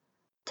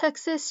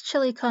Texas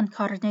chili con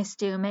carne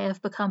stew may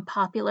have become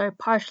popular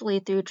partially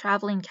through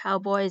traveling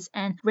cowboys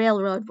and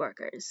railroad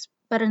workers,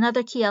 but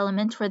another key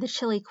element were the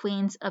chili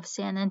queens of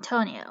San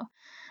Antonio.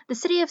 The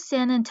city of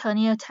San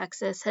Antonio,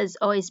 Texas, has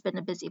always been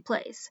a busy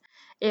place.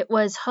 It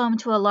was home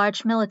to a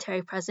large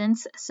military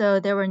presence, so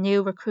there were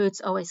new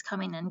recruits always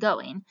coming and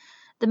going.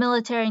 The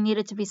military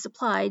needed to be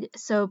supplied,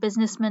 so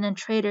businessmen and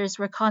traders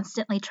were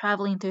constantly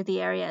traveling through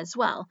the area as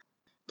well.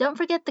 Don't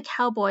forget the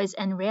cowboys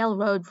and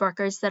railroad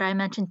workers that I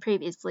mentioned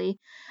previously,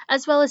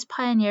 as well as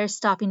pioneers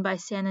stopping by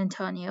San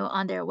Antonio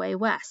on their way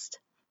west.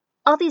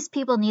 All these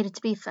people needed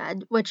to be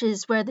fed, which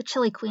is where the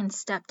chili queens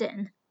stepped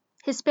in.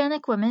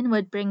 Hispanic women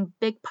would bring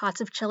big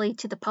pots of chili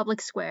to the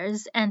public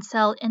squares and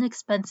sell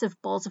inexpensive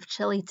bowls of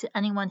chili to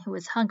anyone who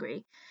was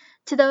hungry.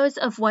 To those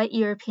of white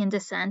European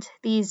descent,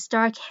 these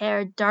dark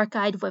haired, dark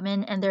eyed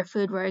women and their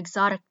food were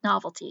exotic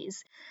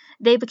novelties.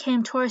 They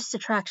became tourist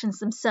attractions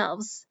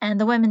themselves, and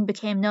the women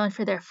became known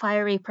for their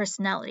fiery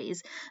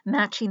personalities,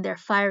 matching their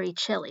fiery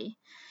chili.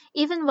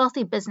 Even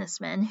wealthy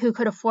businessmen who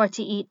could afford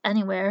to eat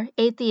anywhere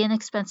ate the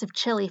inexpensive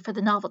chili for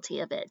the novelty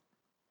of it.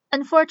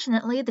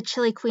 Unfortunately, the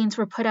chili queens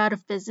were put out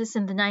of business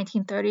in the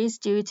 1930s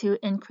due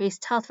to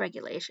increased health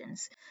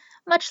regulations,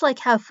 much like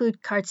how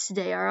food carts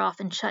today are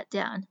often shut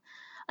down.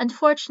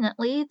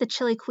 Unfortunately, the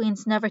chili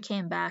queens never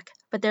came back,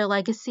 but their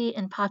legacy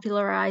in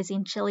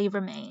popularizing chili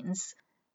remains.